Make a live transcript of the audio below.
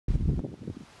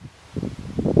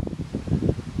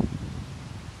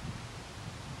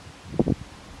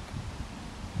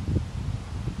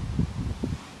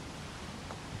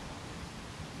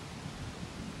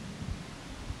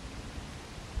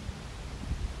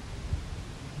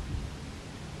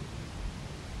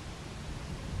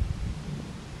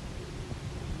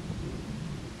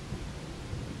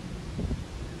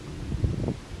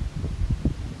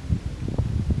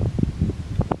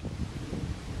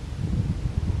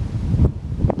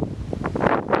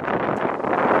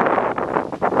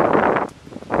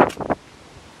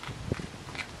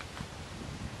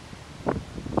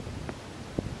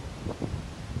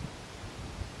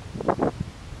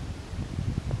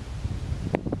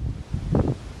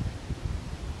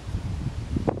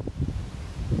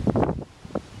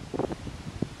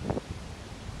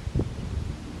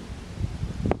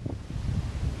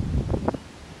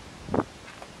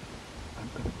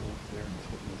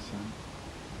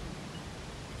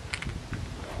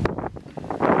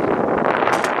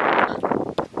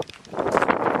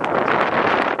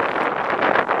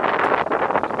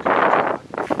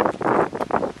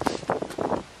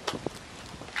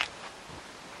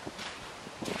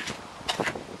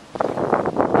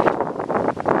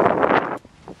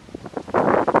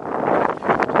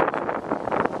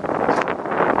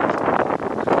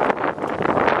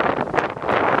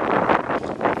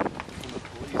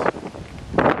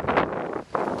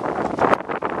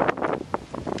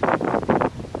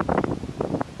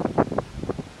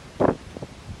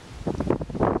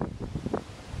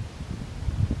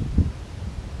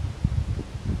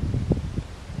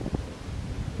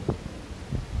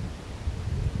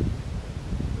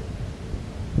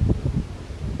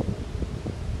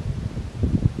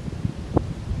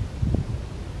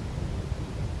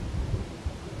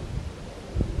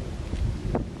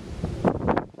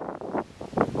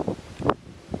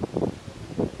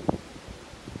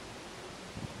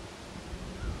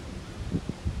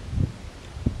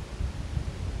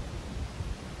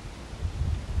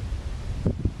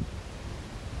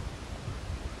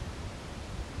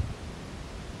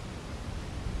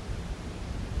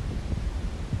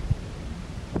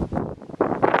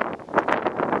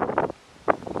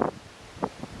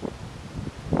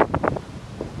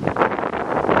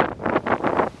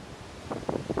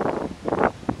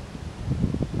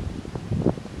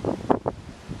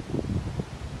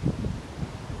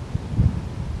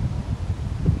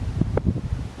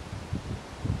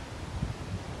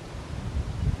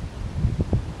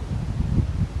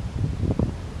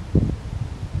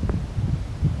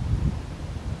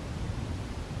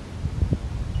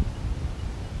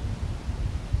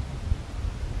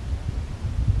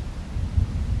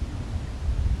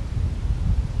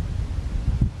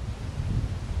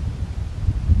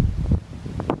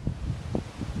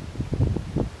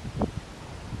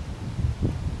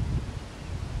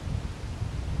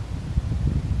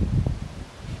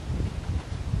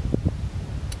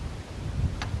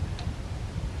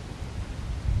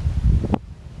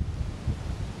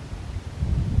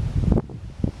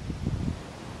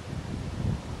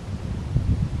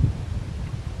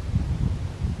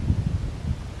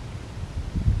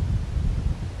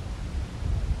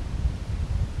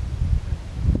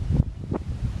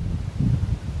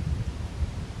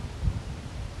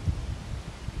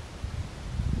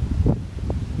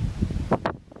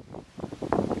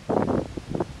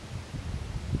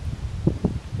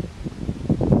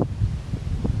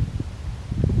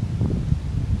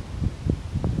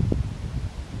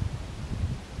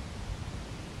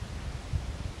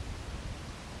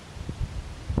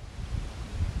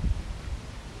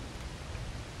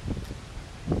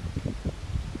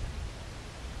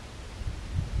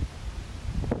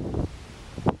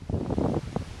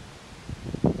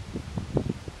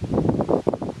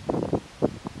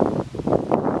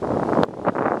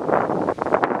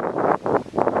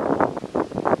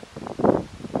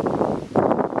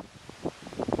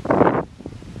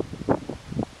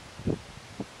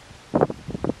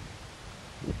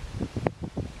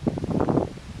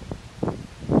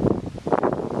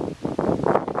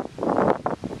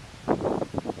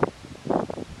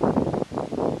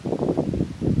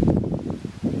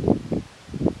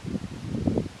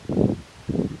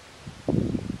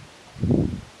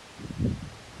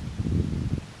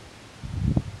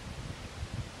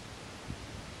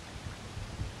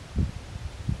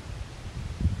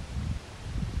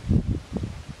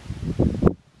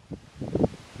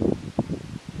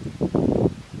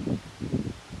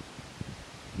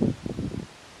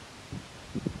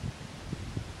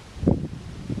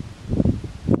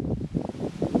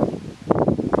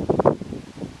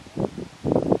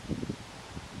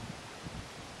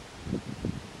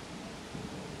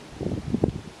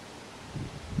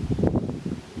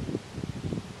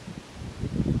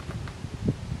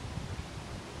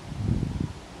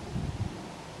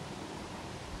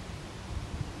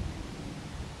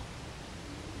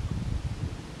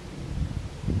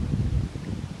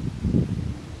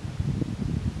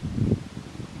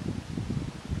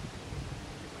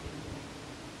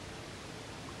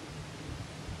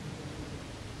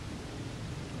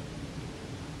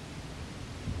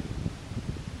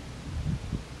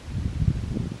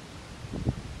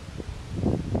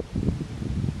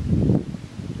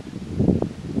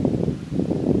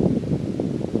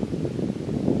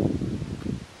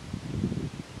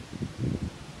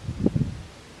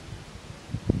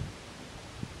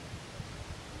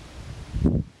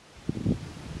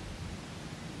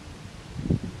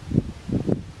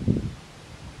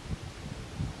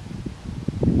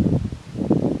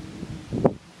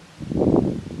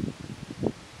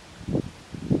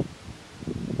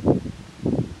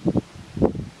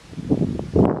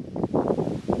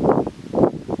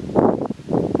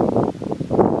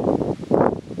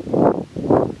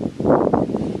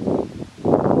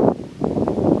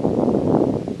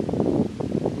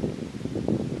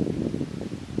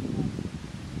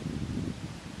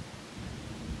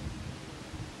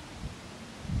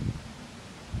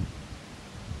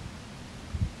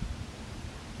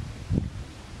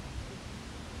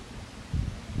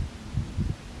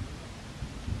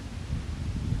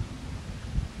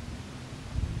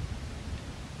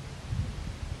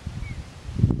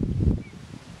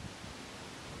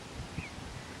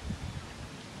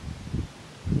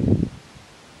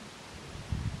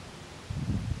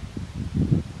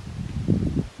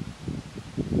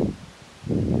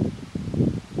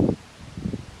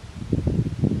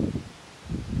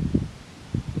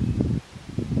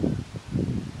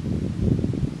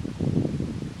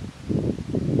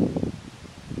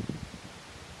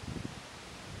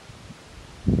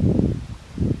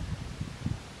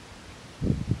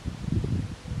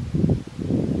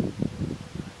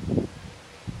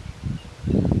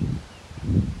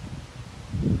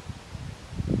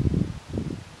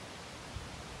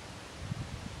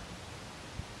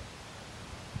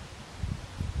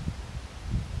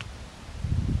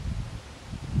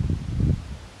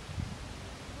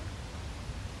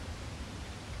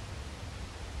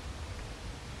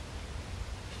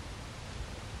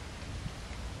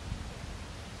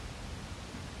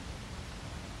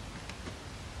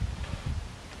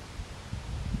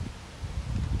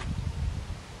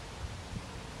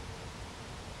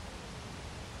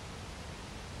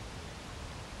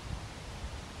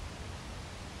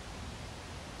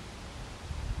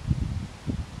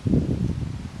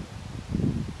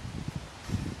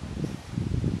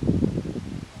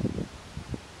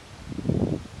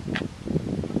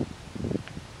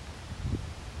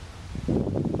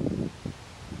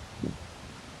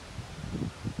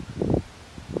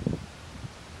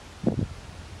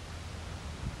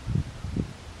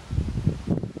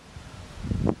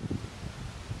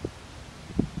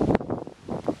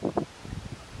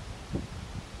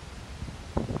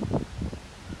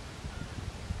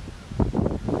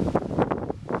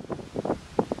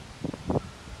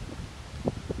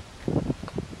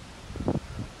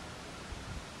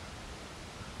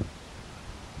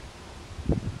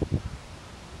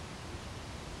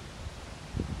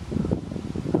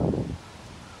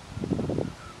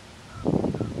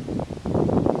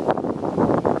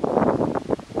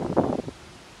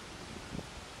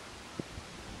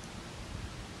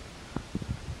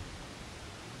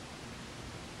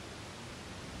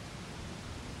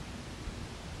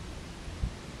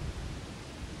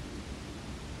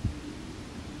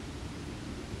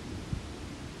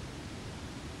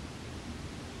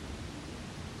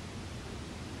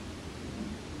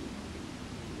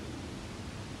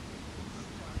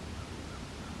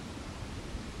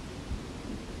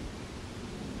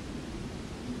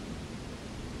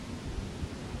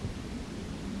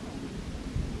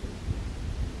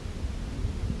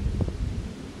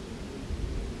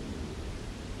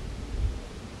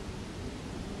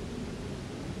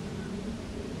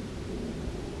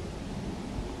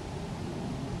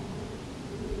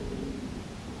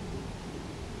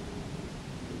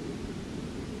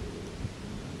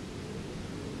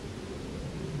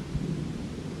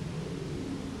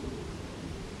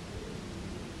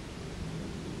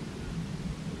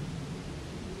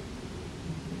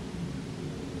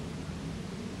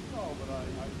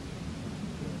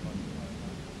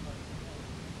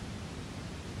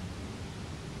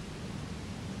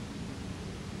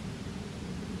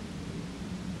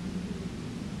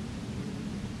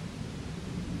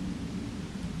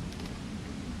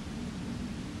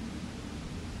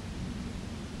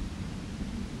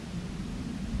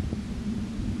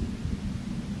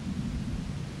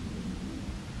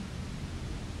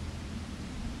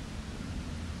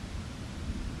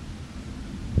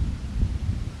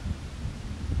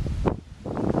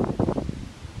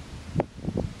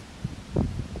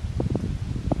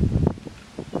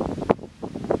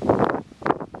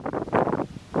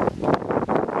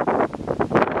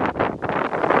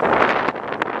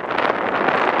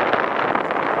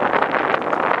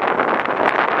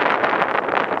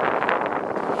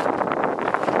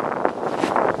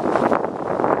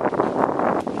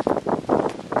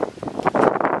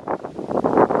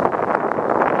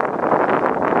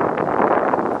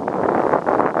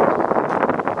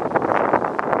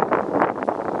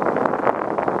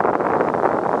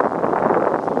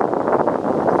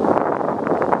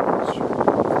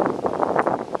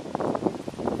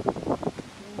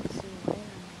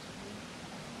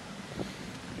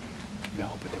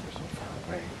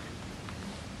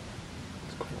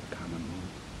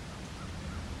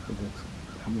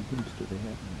How many rooms do they have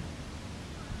in there?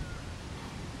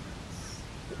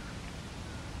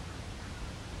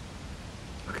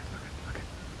 Look at, look at, look at.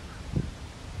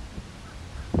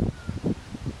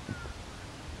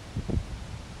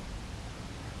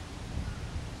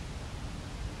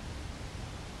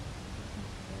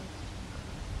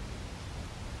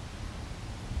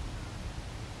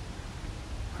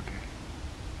 Okay.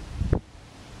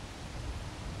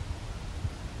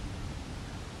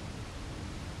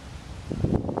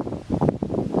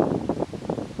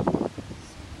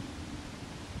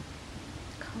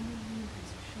 Common name has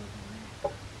a shoulder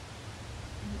rack,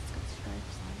 and it's got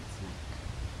stripes on its neck.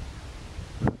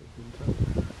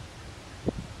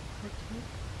 Arctic,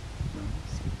 No.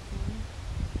 Seafawn,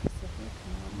 Pacific,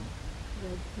 no.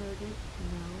 Red-throated,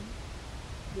 no.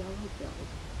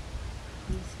 Yellow-billed,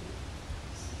 let me see.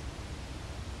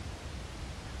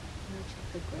 I'm gonna check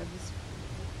the grubs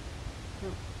for you. No.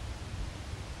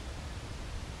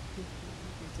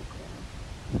 There's a grub.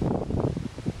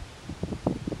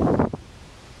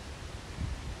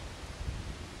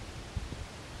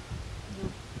 No.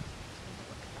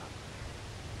 Look it up.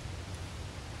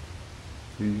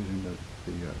 You're using the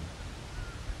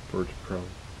Birds Pro.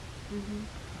 Mm-hmm.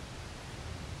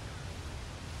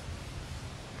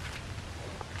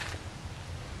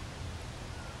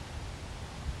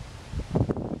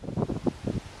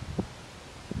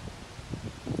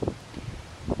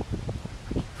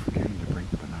 I keep forgetting to bring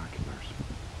binoculars.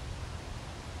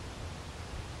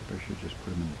 I should just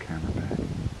put them in the camera bag.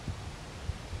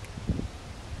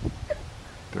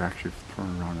 They're actually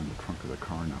thrown around in the trunk of the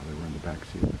car now. They were in the back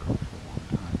seat of the car for a long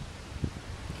time.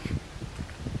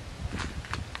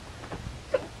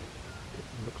 It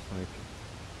looks like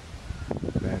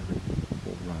the battery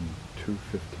will run two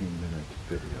 15-minute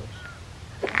videos.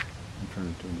 I'm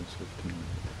trying to do this 15 minutes.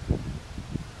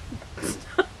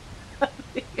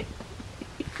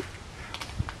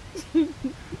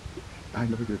 I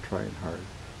know you're trying hard.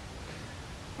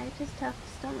 I just have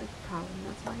a stomach problem,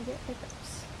 that's why I get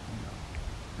hiccups. I know.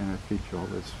 And I feed you all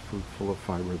this food full of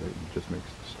fiber that just makes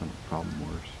the stomach problem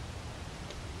worse.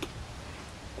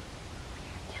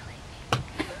 You're killing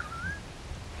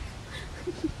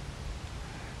me.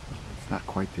 It's not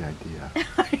quite the idea.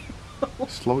 I know.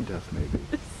 Slow death, maybe.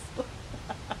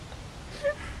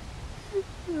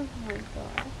 Oh my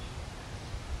gosh.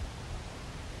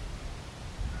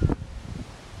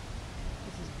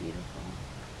 This is beautiful.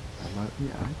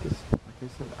 Yeah, like I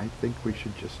said, I think we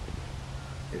should just,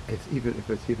 if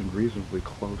it's even reasonably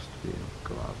close to be able to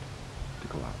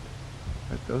go out.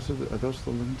 Are those the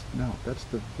loons? No, that's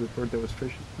the bird that was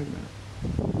fishing. Wait a minute.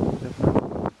 That's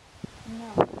not. No.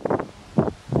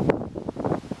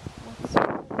 What's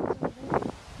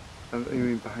over there? You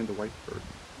mean behind the white bird?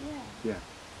 Yeah. Yeah.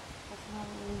 That's not a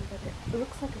loon, but it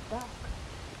looks like a duck.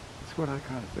 That's what I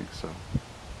kind of think so.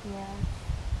 Yeah.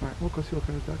 All right, we'll go see what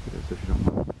kind of duck it is if you don't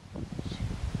mind.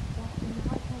 Well,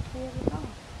 why can't we ever go?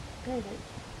 Good.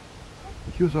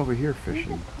 He was over here We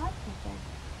fishing. just caught something.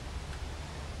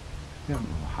 Yeah, a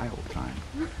little high old time.